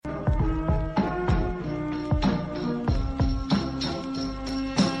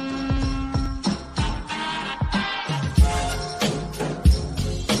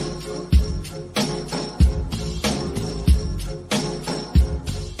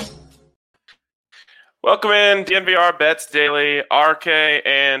Welcome in DNVR Bets Daily, RK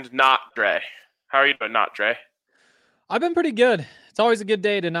and not Dre. How are you doing, not Dre? I've been pretty good. It's always a good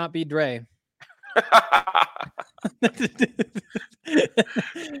day to not be Dre. Oh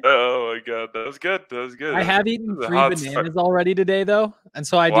my god, that was good. That was good. I have That eaten was a 3 hot start. bananas already today, though, and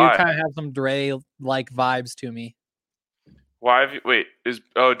so I do Why? kind of have some Dre-like vibes to me. Why have you wait?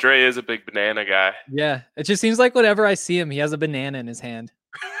 Dre is a big banana guy. Yeah, it just seems like whenever I see him, he has a banana in his hand.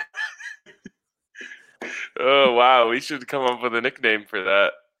 Oh wow, we should come up with a nickname for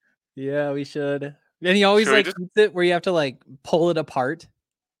that. Yeah, we should. And he always Should we like just eats it where you have to like pull it apart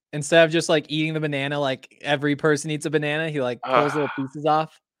instead of just like eating the banana like every person eats a banana. He like pulls little pieces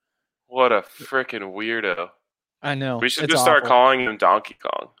off. what a freaking weirdo. I know We should it's just start awful. calling him Donkey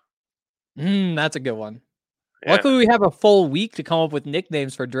Kong. That's a good one. Yeah. Luckily, we have a full week to come up with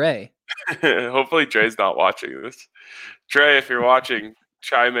nicknames for Dre. Hopefully Dre's not watching this. Dre, if you're watching,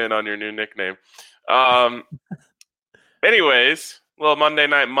 chime in on your new nickname. Um Anyways, little Monday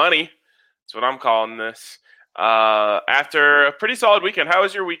Night Money. That's what I'm calling this. After a pretty solid weekend, how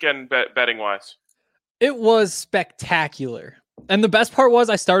was your weekend betting wise? It was spectacular. And the best part was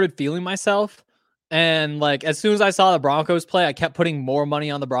I started feeling myself. And like as soon as I saw the Broncos play, I kept putting more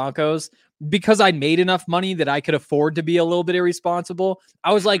money on the Broncos because I made enough money that I could afford to be a little bit irresponsible.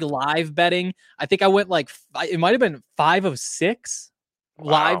 I was like live betting. I think I went like it might have been 5 of 6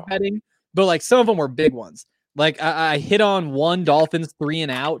 live Wow. betting, but like some of them were big ones. Like I hit on one Dolphins 3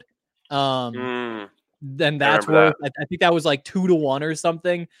 and out. Mm, Then I that's remember that. worth. I think that was like 2-1 or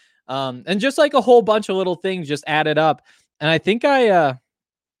something. And just like a whole bunch of little things just added up. And I think I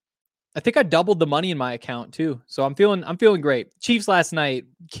doubled the money in my account too. So I'm feeling great. Chiefs last night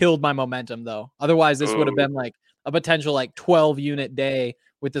killed my momentum though. Otherwise, this would have Ooh. been like a potential like 12 unit day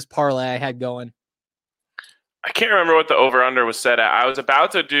with this parlay I had going. I can't remember what the over under was set at. I was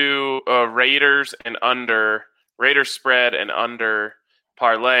about to do Raiders spread and under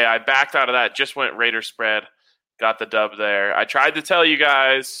parlay. I backed out of that, just went Raiders spread, got the dub there. I tried to tell you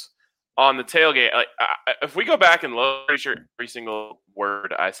guys on the tailgate, like if we go back and look, pretty sure every single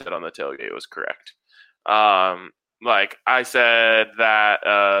word I said on the tailgate was correct. Like I said that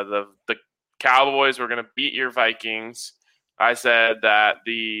the Cowboys were going to beat your Vikings. I said that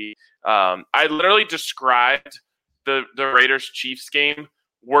I literally described the Raiders Chiefs game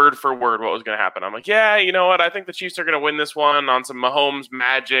word for word what was going to happen. I'm like, yeah, you know what? I think the Chiefs are going to win this one on some Mahomes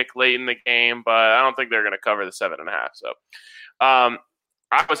magic late in the game, but I don't think they're going to cover the 7.5. So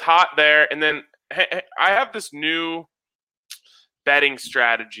I was hot there. And then I have this new betting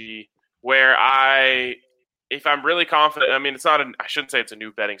strategy where if I'm really confident, I mean, I shouldn't say it's a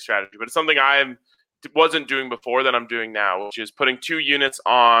new betting strategy, but it's something I wasn't doing before that I'm doing now, which is putting 2 units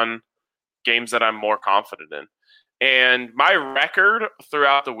on games that I'm more confident in. And my record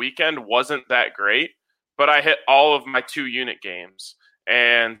throughout the weekend wasn't that great, but I hit all of my 2 unit games.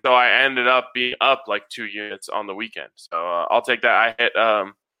 And so I ended up being up like 2 units on the weekend. So I'll take that. I hit,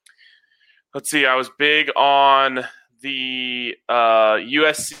 let's see, I was big on the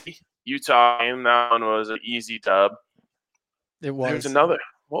USC Utah game. That one was an easy dub. It was. There's another.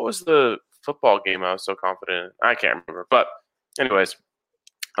 What was the football game I was so confident in? I can't remember. But anyways,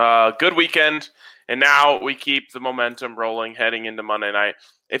 good weekend. And now we keep the momentum rolling heading into Monday night.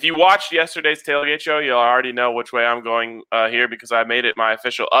 If you watched yesterday's tailgate show, you'll already know which way I'm going here because I made it my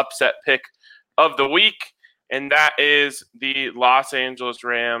official upset pick of the week. And that is the Los Angeles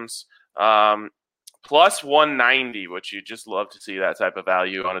Rams plus 190, which you just love to see that type of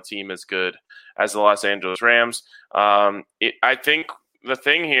value on a team as good as the Los Angeles Rams. I think the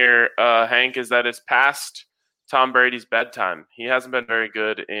thing here, Hank, is that it's past Tom Brady's bedtime. He hasn't been very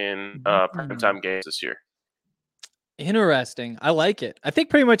good in primetime games this year. Interesting. I like it. I think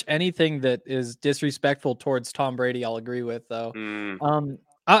pretty much anything that is disrespectful towards Tom Brady, I'll agree with though.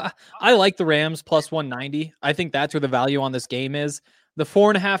 I like the Rams plus 190. I think that's where the value on this game is. The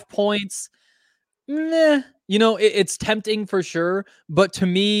 4.5 points, it's tempting for sure. But to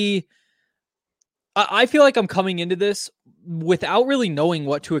me, I feel like I'm coming into this without really knowing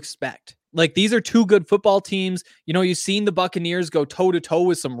what to expect. Like these are 2 good football teams. You've seen the Buccaneers go toe to toe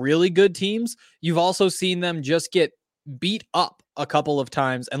with some really good teams. You've also seen them just get beat up a couple of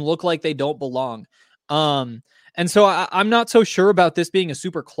times and look like they don't belong. And so I'm not so sure about this being a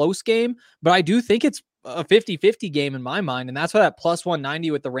super close game, but I do think it's a 50-50 game in my mind. And that's why that plus 190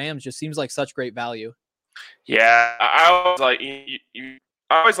 with the Rams just seems like such great value. Yeah, I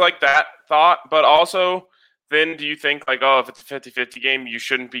always like that thought, but also then do you think like, if it's a 50-50 game, you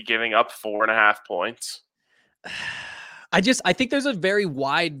shouldn't be giving up 4.5 points? I think there's a very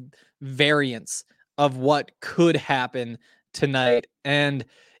wide variance of what could happen tonight. And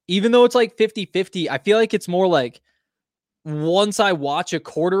even though it's like 50-50, I feel like it's more like once I watch a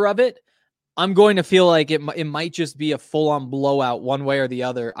quarter of it, I'm going to feel like it might just be a full-on blowout one way or the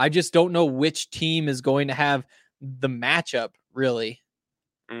other. I just don't know which team is going to have the matchup, really.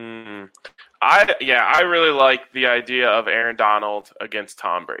 I really like the idea of Aaron Donald against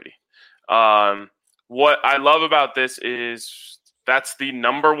Tom Brady. What I love about this is that's the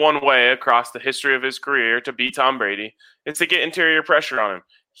number one way across the history of his career to beat Tom Brady is to get interior pressure on him.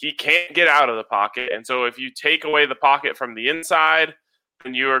 He can't get out of the pocket, and so if you take away the pocket from the inside,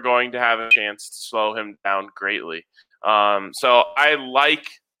 then you are going to have a chance to slow him down greatly. So I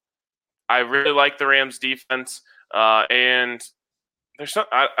really like the Rams defense, and there's some,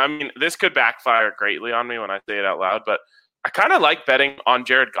 I mean, this could backfire greatly on me when I say it out loud, but I kind of like betting on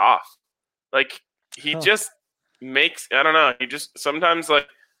Jared Goff. Like, he just makes, I don't know, he just sometimes, like,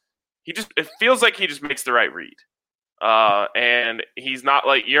 it feels like he just makes the right read. And he's not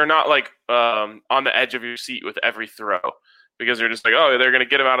like, you're not like on the edge of your seat with every throw because you're just like, oh, they're going to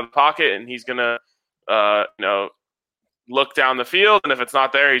get him out of the pocket and he's going to, look down the field. And if it's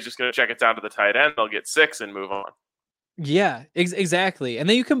not there, he's just going to check it down to the tight end. They'll get 6 and move on. Yeah, exactly. And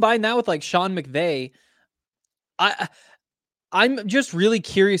then you combine that with like Sean McVay. I'm just really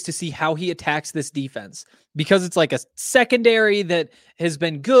curious to see how he attacks this defense because it's like a secondary that has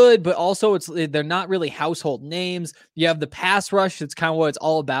been good, but also they're not really household names. You have the pass rush. That's kind of what it's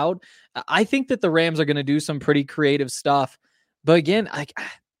all about. I think that the Rams are going to do some pretty creative stuff. But again,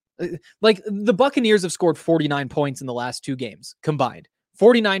 like the Buccaneers have scored 49 points in the last 2 games combined,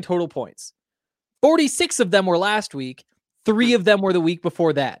 49 total points. 46 of them were last week. 3 of them were the week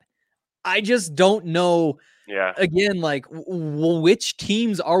before that. I just don't know. Yeah. Again, like which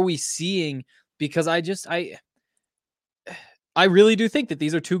teams are we seeing? Because I really do think that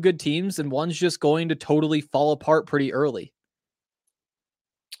these are 2 good teams and one's just going to totally fall apart pretty early.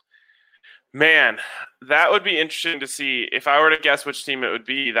 Man, that would be interesting to see. If I were to guess which team it would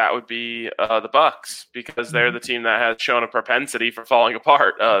be, that would be the Bucs because they're the team that has shown a propensity for falling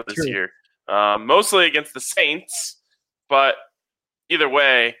apart this year. Mostly against the Saints, but either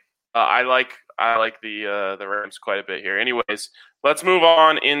way, I like the Rams quite a bit here. Anyways, let's move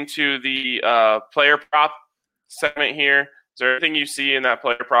on into the player prop segment here. Is there anything you see in that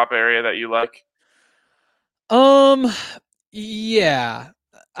player prop area that you like? Yeah,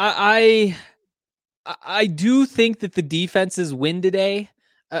 I do think that the defenses win today,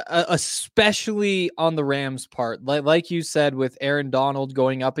 especially on the Rams part. Like you said, with Aaron Donald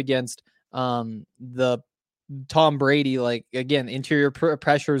going up against the Tom Brady, like again, interior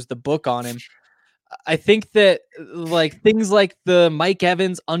pressure is the book on him. I think that like things like the Mike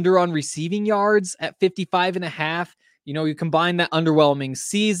Evans under on receiving yards at 55.5, you combine that underwhelming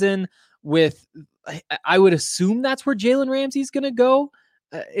season with, I would assume that's where Jalen Ramsey's going to go.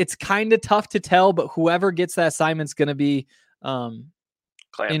 It's kind of tough to tell, but whoever gets that assignment's going to be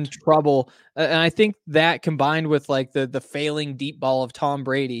in trouble. And I think that combined with like the failing deep ball of Tom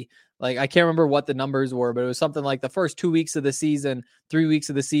Brady, like I can't remember what the numbers were, but it was something like the first 2 weeks of the season, 3 weeks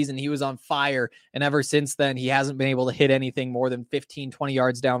of the season, he was on fire. And ever since then, he hasn't been able to hit anything more than 15, 20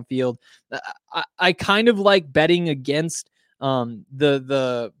 yards downfield. I kind of like betting against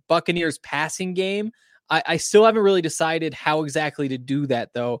the Buccaneers passing game. I still haven't really decided how exactly to do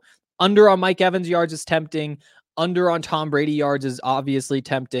that, though. Under on Mike Evans yards is tempting. Under on Tom Brady yards is obviously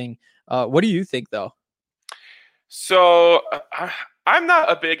tempting. What do you think, though? So I'm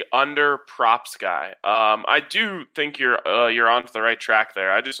not a big under props guy. I do think you're onto the right track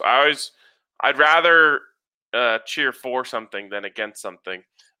there. I'd rather cheer for something than against something.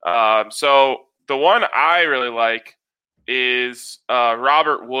 So the one I really like is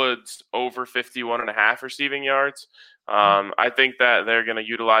Robert Woods over 51.5 receiving yards. I think that they're going to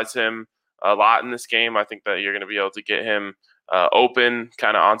utilize him a lot in this game. I think that you're going to be able to get him open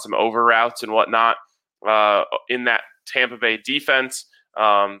kind of on some over routes and whatnot in that Tampa Bay defense.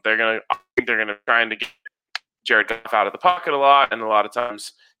 I think they're going to try to get Jared Goff out of the pocket a lot, and a lot of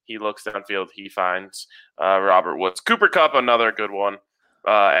times he looks downfield, he finds Robert Woods. Cooper Kupp, another good one.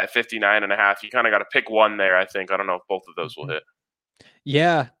 At 59.5, you kind of got to pick one there. I think I don't know if both of those will hit.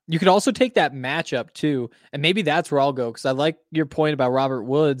 Yeah, you could also take that matchup too, and maybe that's where I'll go because I like your point about Robert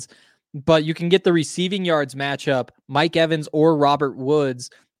Woods. But you can get the receiving yards matchup, Mike Evans or Robert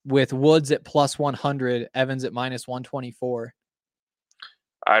Woods, with Woods at plus 100, Evans at minus 124.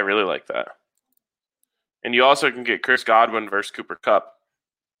 I really like that, and you also can get Chris Godwin versus Cooper Kupp.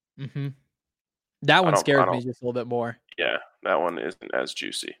 Mm-hmm. That one scares me just a little bit more. Yeah, that one isn't as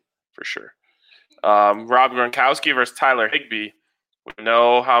juicy for sure. Rob Gronkowski versus Tyler Higbee. We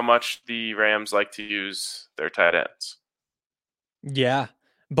know how much the Rams like to use their tight ends. Yeah.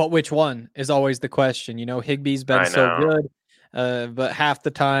 But which one is always the question. Higbee's been I so know. good, but half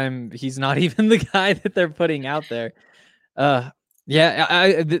the time he's not even the guy that they're putting out there. Uh,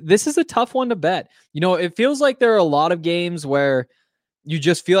 yeah, this is a tough one to bet. It feels like there are a lot of games where you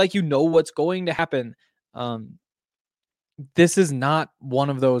just feel like what's going to happen. This is not one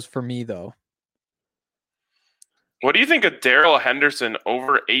of those for me, though. What do you think of Darrell Henderson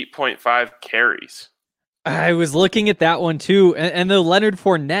over 8.5 carries? I was looking at that one too, and the Leonard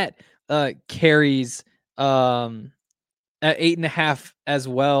Fournette carries at 8.5 as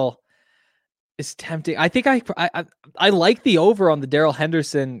well is tempting. I think I like the over on the Darrell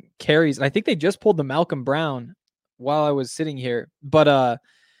Henderson carries. I think they just pulled the Malcolm Brown while I was sitting here, but I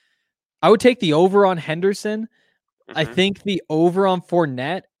would take the over on Henderson. I Mm-hmm. think the over on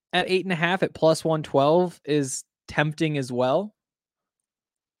Fournette at 8.5 at plus 112 is tempting as well.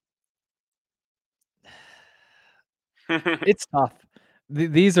 It's tough.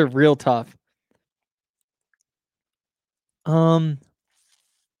 These are real tough. Um,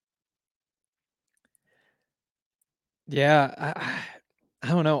 yeah, I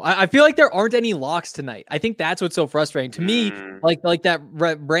don't know. I feel like there aren't any locks tonight. I think that's what's so frustrating to me. Mm. Like that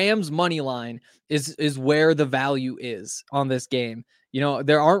Rams money line is where the value is on this game.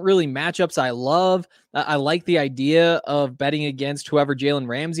 There aren't really matchups I love. I like the idea of betting against whoever Jalen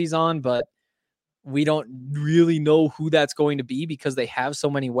Ramsey's on, but we don't really know who that's going to be because they have so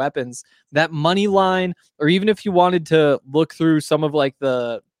many weapons. That money line, or even if you wanted to look through some of like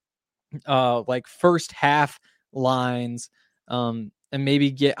the like first half lines, and maybe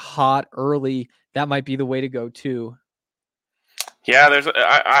get hot early, that might be the way to go too. Yeah,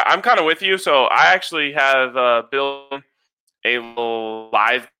 I'm kind of with you. So I actually have built a little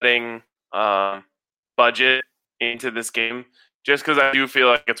live betting budget into this game just because I do feel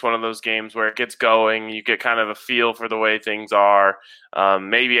like it's one of those games where it gets going. You get kind of a feel for the way things are.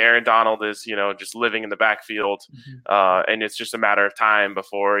 Maybe Aaron Donald is, just living in the backfield, and it's just a matter of time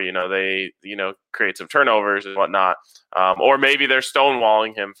before, they, create some turnovers and whatnot. Or maybe they're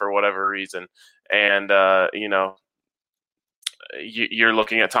stonewalling him for whatever reason. And, you're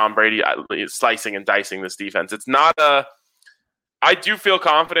looking at Tom Brady slicing and dicing this defense. It's not a. I do feel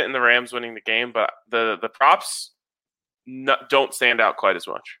confident in the Rams winning the game, but the props don't stand out quite as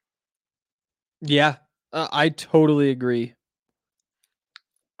much. Yeah, I totally agree.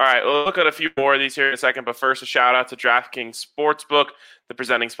 All right, we'll look at a few more of these here in a second, but first, a shout out to DraftKings Sportsbook, the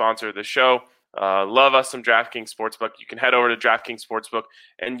presenting sponsor of the show. Love us some DraftKings Sportsbook. You can head over to DraftKings Sportsbook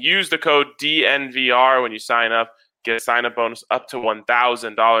and use the code DNVR when you sign up. Get a sign-up bonus up to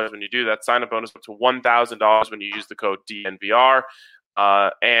 $1,000 when you do that. Sign-up bonus up to $1,000 when you use the code DNVR.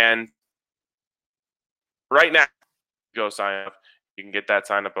 And right now, go sign up. You can get that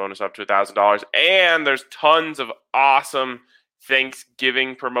sign-up bonus up to $1,000. And there's tons of awesome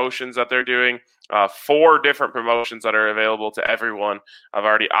Thanksgiving promotions that they're doing. 4 different promotions that are available to everyone. I've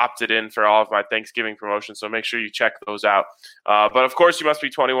already opted in for all of my Thanksgiving promotions, so make sure you check those out. But of course, you must be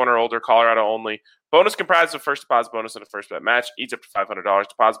 21 or older, Colorado only. Bonus comprised of first deposit bonus and a first bet match. Each up to $500.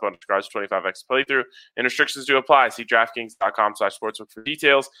 Deposit bonus regards 25x playthrough. And restrictions do apply. See DraftKings.com/sportsbook for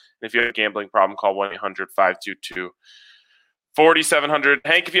details. And if you have a gambling problem, call 1-800-522-4700.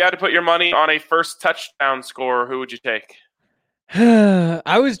 Hank, if you had to put your money on a first touchdown score, who would you take?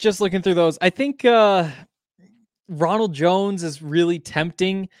 I was just looking through those. I think Ronald Jones is really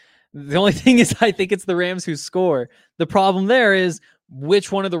tempting. The only thing is, I think it's the Rams who score. The problem there is,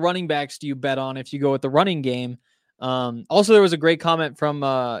 which one of the running backs do you bet on if you go with the running game? Also, there was a great comment from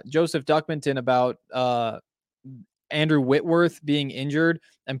Joseph Duckmanton about Andrew Whitworth being injured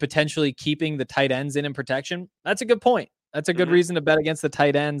and potentially keeping the tight ends in protection. That's a good point. That's a good reason to bet against the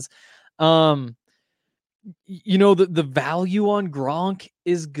tight ends. The value on Gronk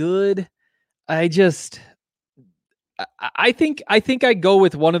is good. I think I'd go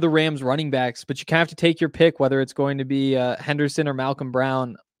with one of the Rams running backs, but you have to take your pick whether it's going to be Henderson or Malcolm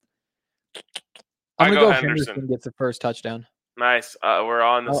Brown. I'm going to go Henderson gets the first touchdown. Nice. We're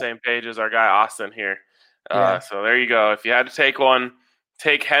on the same page as our guy Austin here. Yeah. So there you go. If you had to take one,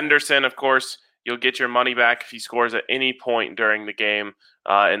 take Henderson. Of course, you'll get your money back if he scores at any point during the game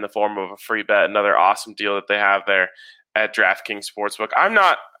in the form of a free bet. Another awesome deal that they have there at DraftKings Sportsbook.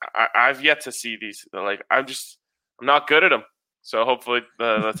 I've yet to see these. I'm not good at them. So hopefully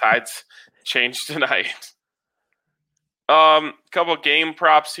the tides change tonight. Couple game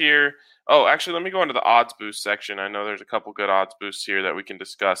props here. Oh, actually, let me go into the odds boost section. I know there's a couple good odds boosts here that we can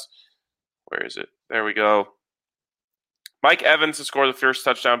discuss. Where is it? There we go. Mike Evans to score the first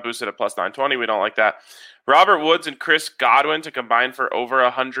touchdown boosted at plus 920. We don't like that. Robert Woods and Chris Godwin to combine for over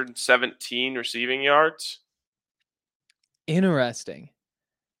 117 receiving yards. Interesting.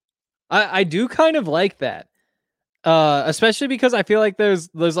 I do kind of like that. Especially because I feel like there's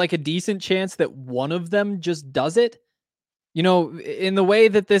like a decent chance that one of them just does it. You know, in the way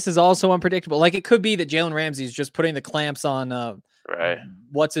that this is also unpredictable. Like it could be that Jalen Ramsey's just putting the clamps on Right.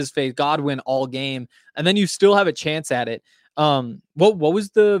 what's his face, Godwin all game, and then you still have a chance at it. What was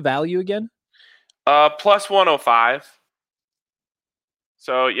the value again? Plus 105.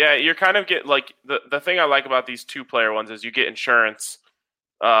 So yeah, you're kind of get like the thing I like about these 2-player ones is you get insurance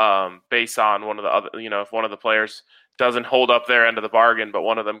based on one of the other, if one of the players doesn't hold up their end of the bargain, but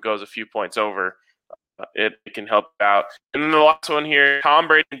one of them goes a few points over, it can help out. And then the last one here, Tom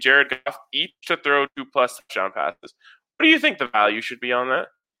Brady and Jared Goff each to throw 2+ touchdown passes. What do you think the value should be on that?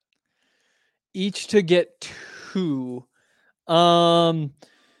 Each to get 2. I'd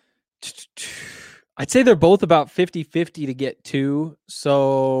say they're both about 50-50 to get 2.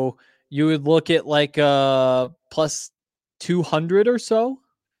 So you would look at like plus 200 or so.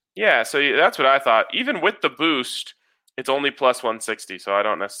 Yeah, so that's what I thought. Even with the boost, it's only plus 160, so I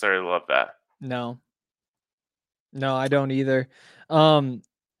don't necessarily love that. No, I don't either.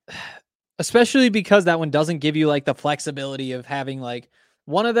 Especially because that one doesn't give you like the flexibility of having like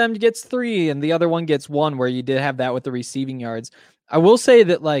one of them gets 3 and the other one gets 1, where you did have that with the receiving yards. I will say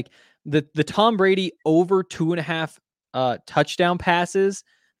that like the Tom Brady over 2.5 touchdown passes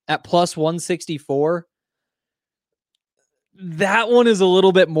at plus 164. That one is a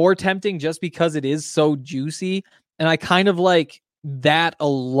little bit more tempting just because it is so juicy. And I kind of like that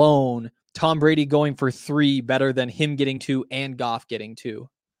alone, Tom Brady going for 3 better than him getting 2 and Goff getting 2.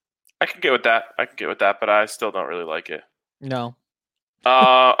 I can get with that, but I still don't really like it. No.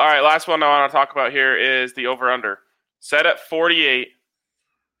 All right, last one I want to talk about here is the over-under. Set at 48.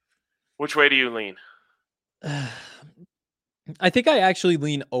 Which way do you lean? I think I actually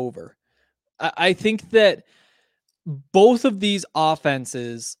lean over. I think that both of these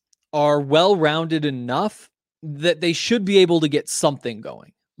offenses are well-rounded enough that they should be able to get something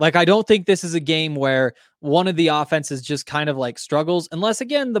going. Like, I don't think this is a game where one of the offenses just kind of like struggles, unless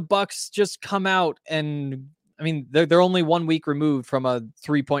again, the Bucks just come out and I mean, they're only 1 week removed from a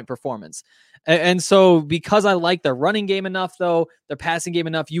 3-point performance. And so because I like their running game enough, though, their passing game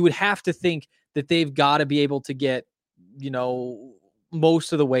enough, you would have to think that they've got to be able to get,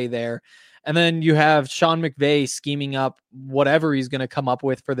 most of the way there. And then you have Sean McVay scheming up whatever he's going to come up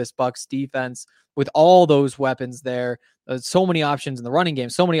with for this Bucks defense with all those weapons there. So many options in the running game,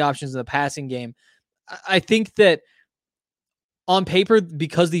 so many options in the passing game. I think that on paper,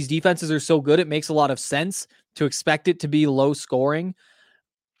 because these defenses are so good, it makes a lot of sense to expect it to be low scoring.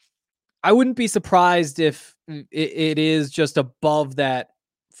 I wouldn't be surprised if it is just above that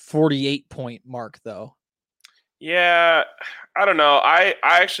 48-point mark, though. Yeah, I don't know. I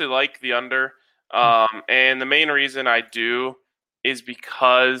actually like the under. And the main reason I do is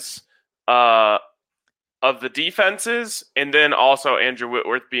because of the defenses, and then also Andrew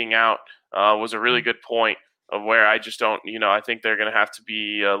Whitworth being out was a really good point of where I just don't, I think they're going to have to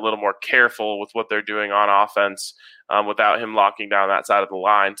be a little more careful with what they're doing on offense without him locking down that side of the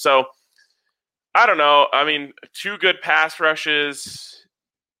line. So I don't know. I mean, 2 good pass rushes.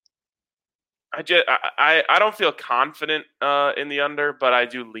 I don't feel confident in the under, but I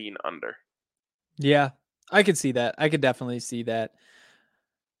do lean under. Yeah, I could see that. I could definitely see that.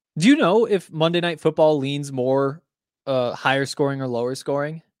 Do you know if Monday Night Football leans more higher scoring or lower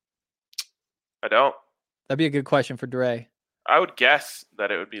scoring? I don't. That'd be a good question for Dre. I would guess that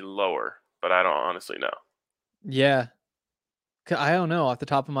it would be lower, but I don't honestly know. Yeah. I don't know off the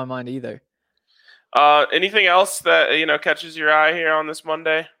top of my mind either. Anything else that, catches your eye here on this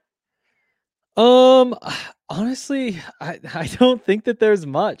Monday? Honestly, I don't think that there's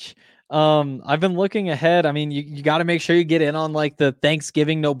much. I've been looking ahead. I mean, you got to make sure you get in on like the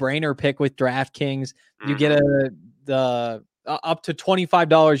Thanksgiving no-brainer pick with DraftKings. You get the up to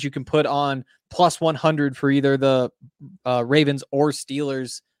 $25 you can put on plus 100 for either the Ravens or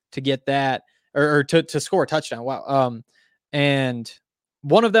Steelers to get that or to score a touchdown. Wow. And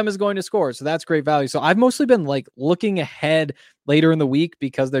one of them is going to score, so that's great value. So I've mostly been like looking ahead later in the week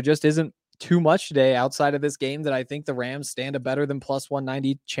because there just isn't too much today outside of this game that I think the Rams stand a better than plus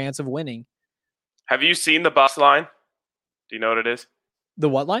 190 chance of winning. Have you seen the Buffs line? Do you know what it is? The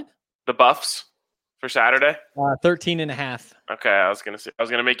what line? The Buffs for Saturday? 13.5. Okay, I was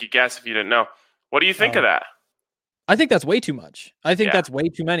gonna make you guess if you didn't know. What do you think of that? I think that's way too much. I think that's way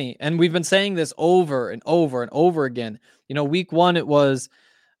too many. And we've been saying this over and over and over again. Week 1 it was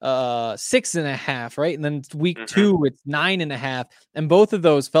 6.5, right? And then week 2 it's 9.5. And both of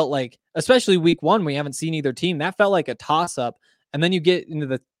those felt like, especially week 1, we haven't seen either team. That felt like a toss-up. And then you get into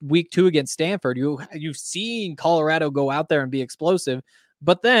the week 2 against Stanford. You've seen Colorado go out there and be explosive.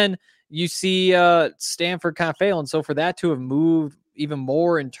 But then, you see Stanford kind of fail. And so for that to have moved even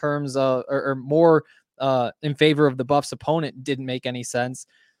more in terms of, or more in favor of the Buffs opponent didn't make any sense.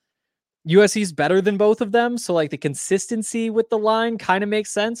 USC's better than both of them. So like the consistency with the line kind of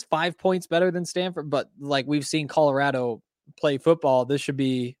makes sense. 5 points better than Stanford. But like we've seen Colorado play football, this should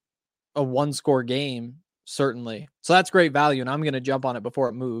be a 1-score game, certainly. So that's great value. And I'm going to jump on it before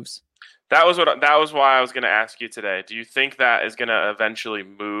it moves. That was why I was going to ask you today. Do you think that is going to eventually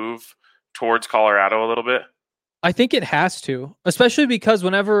move towards Colorado a little bit? I think it has to, especially because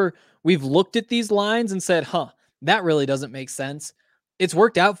whenever we've looked at these lines and said, that really doesn't make sense, it's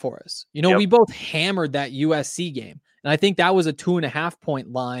worked out for us. You know, we both hammered that USC game. And I think that was a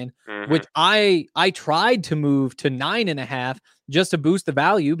 2.5-point line, which I tried to move to 9.5 just to boost the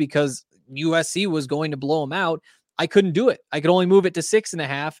value because USC was going to blow them out. I couldn't do it. I could only move it to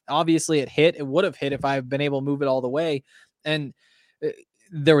 6.5. Obviously it hit. It would have hit if I've been able to move it all the way. And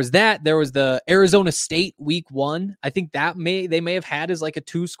there was that. There was the Arizona State week 1. I think that they may have had as like a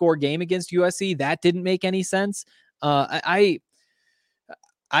 2-score game against USC. That didn't make any sense. I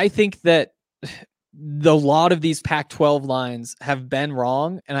think that a lot of these Pac-12 lines have been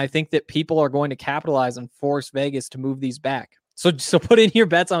wrong, and I think that people are going to capitalize and force Vegas to move these back. So put in your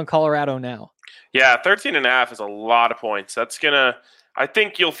bets on Colorado now. Yeah, 13.5 is a lot of points. I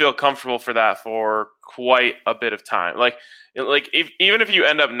think you'll feel comfortable for that for quite a bit of time. Like even if you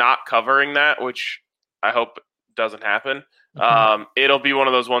end up not covering that, which I hope doesn't happen, it'll be one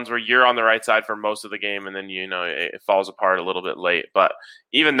of those ones where you're on the right side for most of the game, and then it falls apart a little bit late. But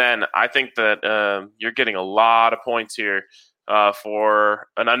even then, I think that you're getting a lot of points here for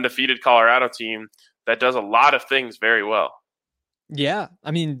an undefeated Colorado team that does a lot of things very well. Yeah,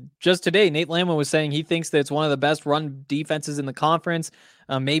 I mean, just today, Nate Landman was saying he thinks that it's one of the best run defenses in the conference,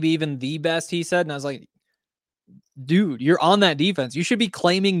 maybe even the best, he said. And I was like, dude, you're on that defense. You should be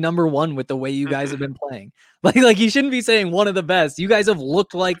claiming number 1 with the way you guys have been playing. Like you shouldn't be saying one of the best. You guys have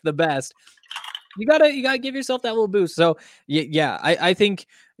looked like the best. You gotta give yourself that little boost. So yeah, I think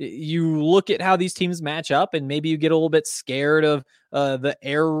you look at how these teams match up, and maybe you get a little bit scared of the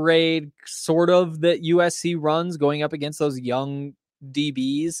air raid sort of that USC runs going up against those young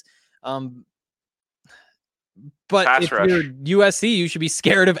DBs. But Pass if rush. you're USC, you should be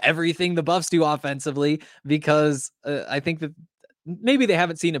scared of everything the Buffs do offensively, because I think that maybe they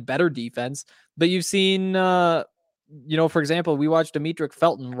haven't seen a better defense, but you've seen, for example, we watched Demetric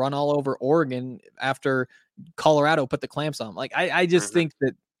Felton run all over Oregon after Colorado put the clamps on. Like, I just think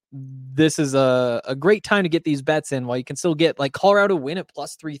that this is a great time to get these bets in while you can still get like Colorado win at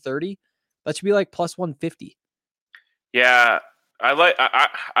plus 330. That should be like plus 150. Yeah. I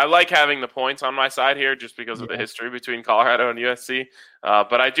like having the points on my side here just because of the history between Colorado and USC.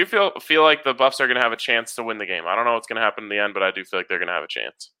 But I do feel like the Buffs are going to have a chance to win the game. I don't know what's going to happen in the end, but I do feel like they're going to have a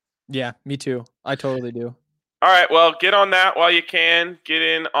chance. Yeah, me too. I totally do. All right, well, get on that while you can. Get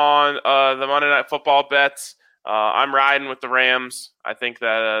in on the Monday Night Football bets. I'm riding with the Rams. I think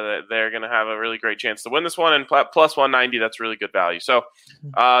that they're going to have a really great chance to win this one, and plus 190, that's really good value. So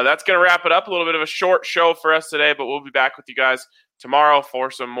that's going to wrap it up. A little bit of a short show for us today, but we'll be back with you guys tomorrow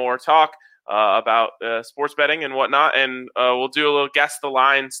for some more talk about sports betting and whatnot, and we'll do a little guess the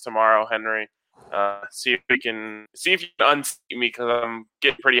lines tomorrow, Henry. See if you can unseat me, because I'm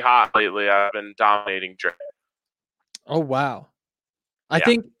getting pretty hot lately. I've been dominating Dre. Oh wow! I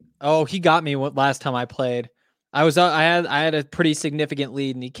think he got me last time I played. I had a pretty significant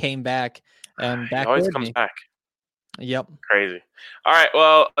lead, and he came back and he always comes me. back. Yep. Crazy. All right.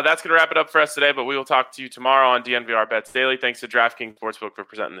 Well, that's going to wrap it up for us today, but we will talk to you tomorrow on DNVR Bets Daily. Thanks to DraftKings Sportsbook for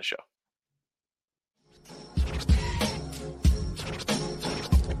presenting the show.